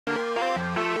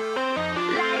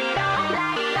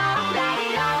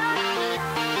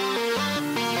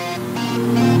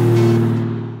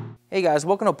Hey guys,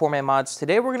 welcome to Poor Man Mods.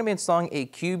 Today we're going to be installing a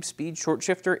CubeSpeed short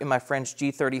shifter in my friend's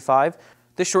G35.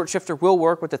 This short shifter will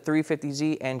work with the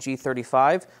 350Z and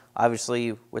G35,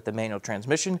 obviously with the manual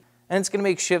transmission, and it's going to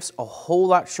make shifts a whole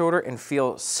lot shorter and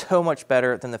feel so much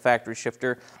better than the factory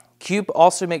shifter. Cube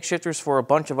also makes shifters for a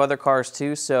bunch of other cars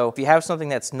too, so if you have something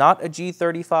that's not a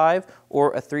G35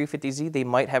 or a 350Z, they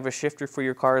might have a shifter for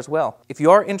your car as well. If you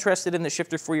are interested in the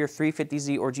shifter for your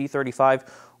 350Z or G35,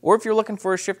 or if you're looking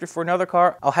for a shifter for another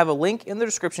car, I'll have a link in the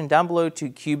description down below to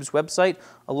Cube's website,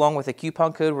 along with a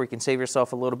coupon code where you can save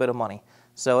yourself a little bit of money.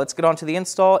 So let's get on to the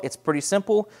install. It's pretty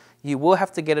simple. You will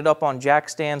have to get it up on jack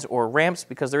stands or ramps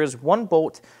because there is one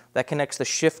bolt that connects the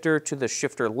shifter to the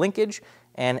shifter linkage,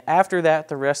 and after that,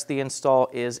 the rest of the install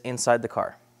is inside the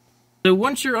car. So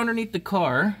once you're underneath the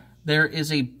car, there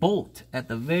is a bolt at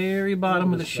the very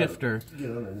bottom of the shifter. Get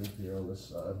underneath here on this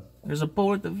side. There's a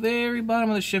bolt at the very bottom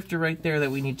of the shifter right there that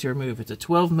we need to remove. It's a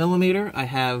 12 millimeter. I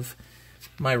have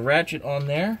my ratchet on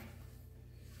there.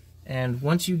 And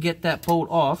once you get that bolt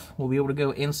off, we'll be able to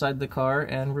go inside the car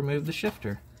and remove the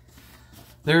shifter.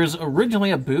 There's originally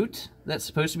a boot that's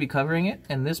supposed to be covering it,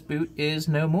 and this boot is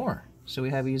no more. So we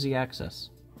have easy access.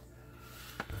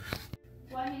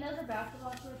 Well, I mean, those are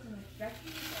basketball shorts and they're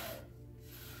stretchy, but...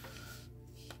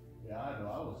 Yeah, I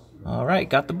know. All right,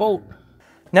 got the bolt.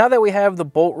 Now that we have the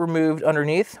bolt removed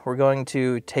underneath, we're going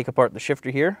to take apart the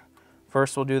shifter here.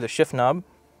 First, we'll do the shift knob.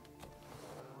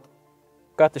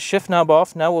 Got the shift knob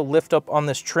off. Now we'll lift up on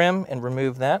this trim and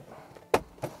remove that.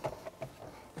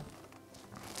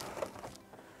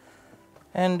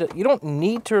 And you don't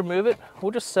need to remove it.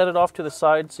 We'll just set it off to the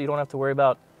side so you don't have to worry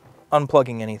about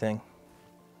unplugging anything.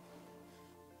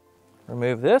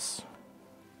 Remove this.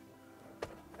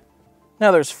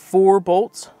 Now there's 4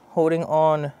 bolts holding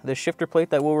on the shifter plate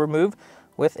that we'll remove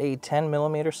with a 10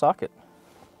 millimeter socket.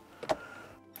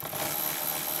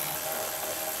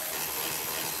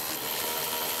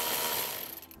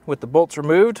 With the bolts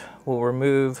removed, we'll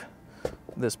remove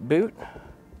this boot.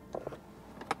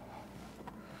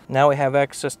 Now we have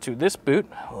access to this boot.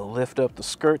 We'll lift up the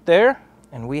skirt there,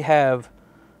 and we have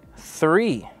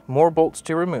 3 more bolts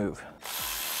to remove.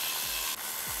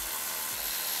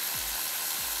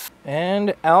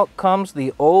 And out comes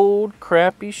the old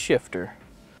crappy shifter.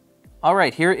 All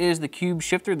right, here is the Cube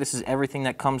shifter. This is everything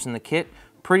that comes in the kit.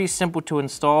 Pretty simple to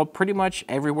install. Pretty much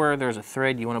everywhere there's a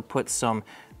thread, you want to put some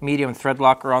medium thread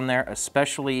locker on there,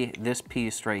 especially this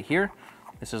piece right here.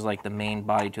 This is like the main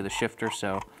body to the shifter,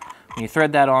 so when you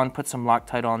thread that on, put some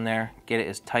Loctite on there, get it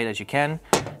as tight as you can,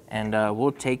 and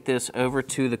we'll take this over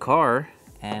to the car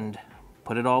and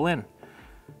put it all in.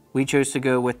 We chose to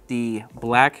go with the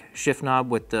black shift knob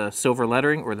with the silver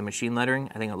lettering or the machine lettering.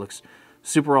 I think it looks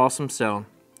super awesome, so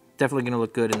definitely going to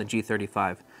look good in the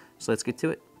G35. So let's get to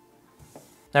it.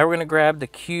 Now we're going to grab the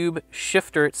Cube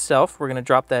shifter itself. We're going to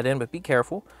drop that in, but be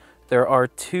careful. There are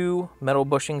 2 metal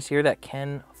bushings here that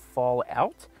can fall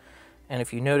out. And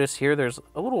if you notice here, there's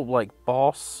a little like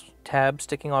boss tab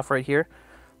sticking off right here.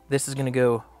 This is going to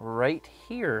go right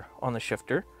here on the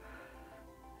shifter.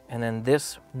 And then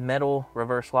this metal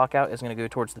reverse lockout is going to go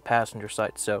towards the passenger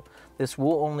side. So this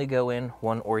will only go in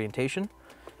one orientation.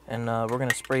 And we're going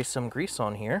to spray some grease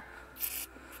on here.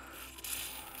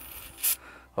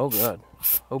 Oh God.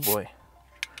 Oh boy.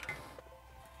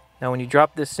 Now when you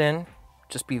drop this in,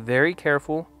 just be very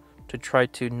careful to try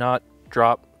to not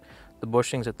drop the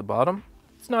bushings at the bottom.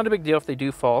 It's not a big deal if they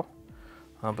do fall,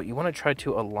 but you want to try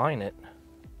to align it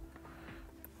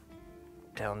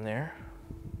down there.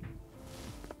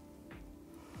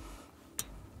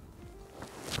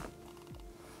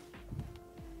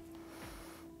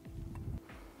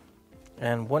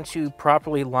 And once you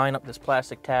properly line up this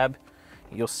plastic tab,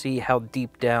 you'll see how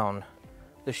deep down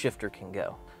the shifter can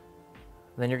go.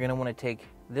 Then you're going to want to take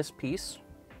this piece,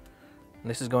 and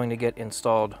this is going to get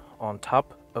installed on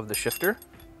top of the shifter.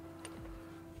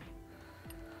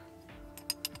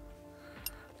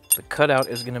 The cutout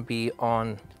is going to be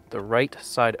on the right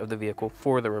side of the vehicle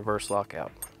for the reverse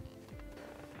lockout.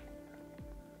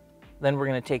 Then we're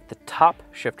going to take the top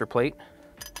shifter plate,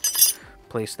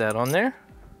 place that on there.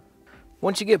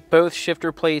 Once you get both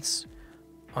shifter plates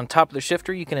on top of the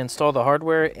shifter, you can install the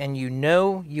hardware, and you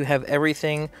know you have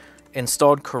everything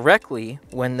installed correctly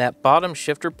when that bottom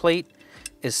shifter plate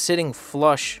is sitting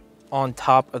flush on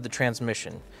top of the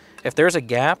transmission. If there's a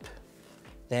gap,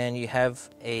 then you have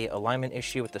a alignment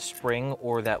issue with the spring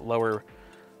or that lower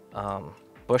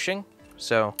bushing.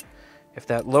 So if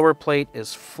that lower plate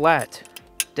is flat,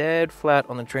 dead flat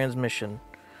on the transmission,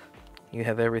 you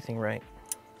have everything right.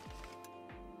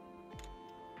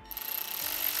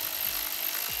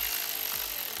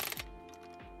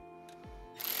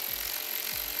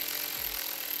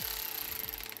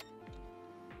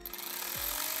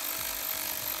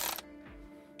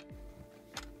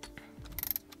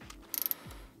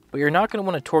 but you're not going to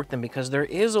want to torque them because there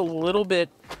is a little bit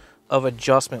of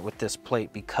adjustment with this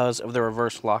plate because of the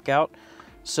reverse lockout.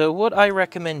 So what I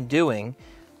recommend doing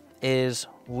is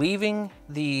leaving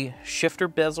the shifter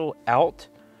bezel out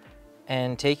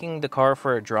and taking the car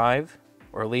for a drive,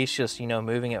 or at least just, you know,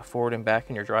 moving it forward and back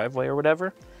in your driveway or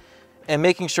whatever, and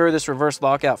making sure this reverse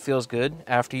lockout feels good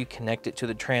after you connect it to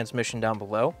the transmission down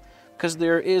below, because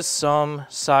there is some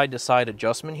side-to-side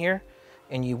adjustment here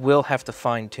and you will have to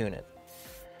fine-tune it.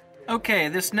 Okay,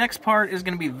 this next part is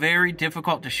going to be very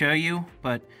difficult to show you,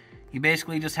 but you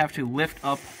basically just have to lift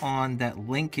up on that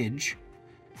linkage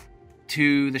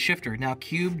to the shifter. Now,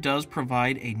 Cube does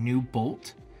provide a new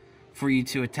bolt for you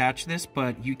to attach this,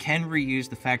 but you can reuse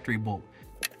the factory bolt.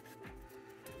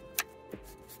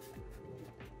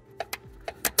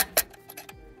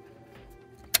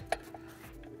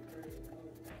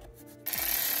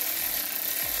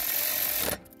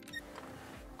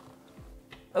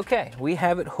 Okay, we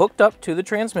have it hooked up to the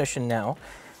transmission now,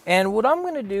 and what I'm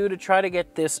going to do to try to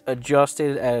get this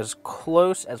adjusted as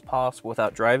close as possible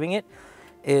without driving it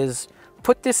is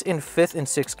put this in 5th and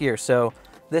 6th gear. So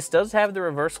this does have the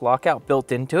reverse lockout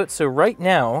built into it, so right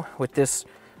now with this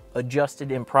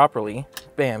adjusted improperly,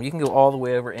 bam, you can go all the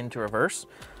way over into reverse,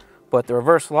 but the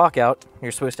reverse lockout,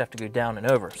 you're supposed to have to go down and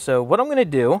over. So what I'm going to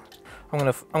do, I'm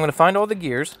going to find all the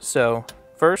gears, so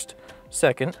 1st,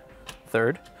 2nd,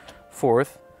 3rd,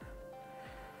 4th,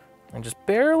 and just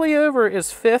barely over is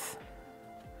 5th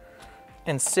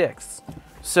and 6th.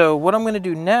 So what I'm going to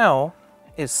do now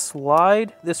is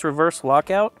slide this reverse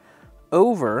lockout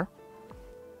over,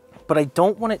 but I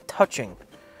don't want it touching.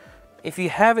 If you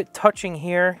have it touching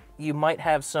here, you might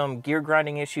have some gear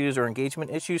grinding issues or engagement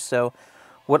issues. So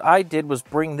what I did was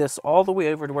bring this all the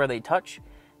way over to where they touch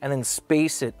and then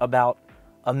space it about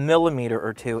 1 millimeter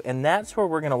or 2, and that's where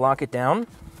we're going to lock it down.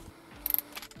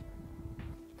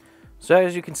 So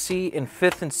as you can see, in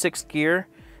 5th and 6th gear,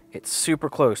 it's super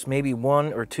close, maybe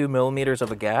 1 or 2 millimeters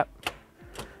of a gap.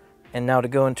 And now to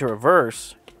go into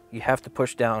reverse, you have to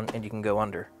push down and you can go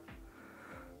under.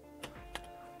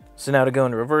 So now to go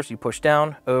into reverse, you push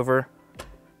down, over,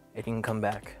 and you can come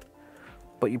back.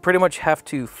 But you pretty much have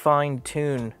to fine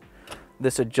tune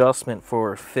this adjustment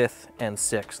for 5th and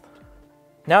 6th.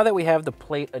 Now that we have the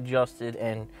plate adjusted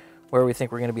and where we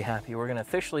think we're going to be happy, we're going to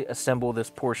officially assemble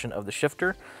this portion of the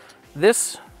shifter.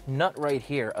 This nut right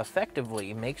here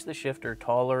effectively makes the shifter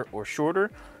taller or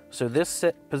shorter, so this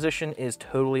set position is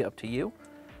totally up to you.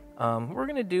 We're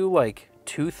going to do like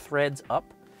 2 threads up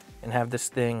and have this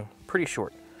thing pretty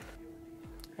short.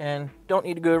 And don't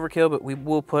need to go overkill, but we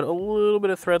will put a little bit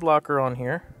of thread locker on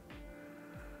here.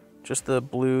 Just the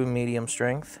blue medium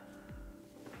strength.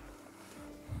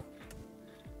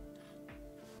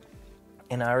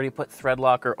 And I already put thread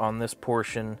locker on this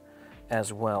portion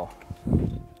as well.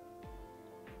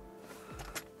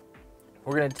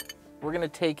 We're gonna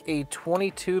take a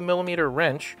 22 millimeter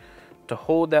wrench to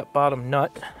hold that bottom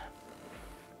nut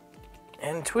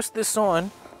and twist this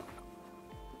on.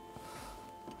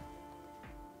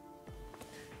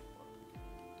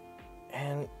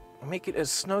 And make it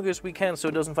as snug as we can so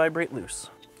it doesn't vibrate loose.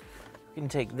 We can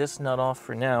take this nut off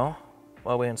for now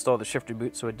while we install the shifter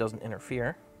boot so it doesn't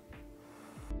interfere.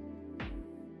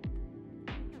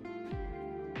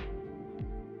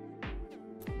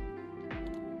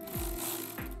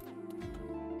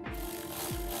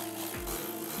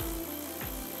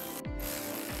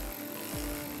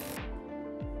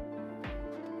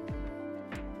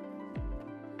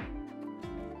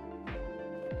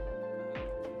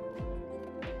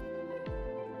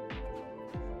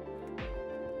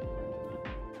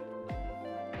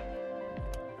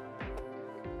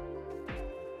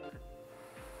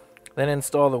 Then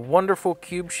install the wonderful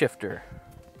cube shifter.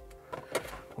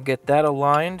 We'll get that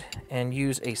aligned and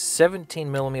use a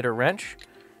 17 millimeter wrench,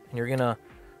 and you're gonna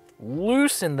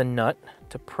loosen the nut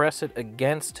to press it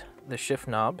against the shift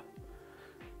knob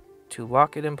to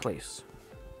lock it in place.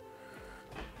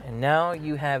 And now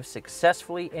you have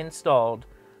successfully installed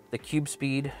the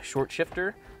CubeSpeed short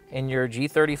shifter in your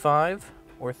G35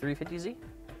 or 350Z.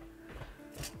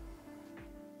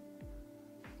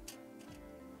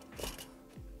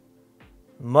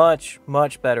 Much,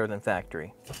 much better than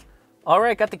factory. All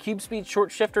right, got the CubeSpeed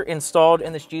short shifter installed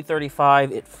in this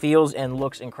G35. It feels and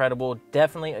looks incredible.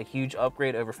 Definitely a huge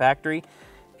upgrade over factory.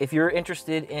 If you're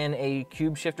interested in a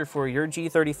cube shifter for your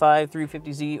G35,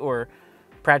 350Z, or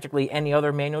practically any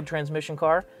other manual transmission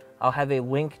car, I'll have a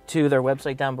link to their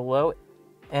website down below,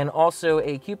 and also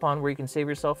a coupon where you can save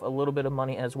yourself a little bit of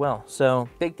money as well. So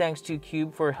big thanks to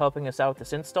Cube for helping us out with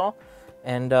this install.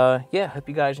 And yeah, hope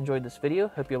you guys enjoyed this video.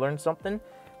 Hope you learned something,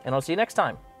 and I'll see you next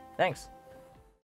time. Thanks.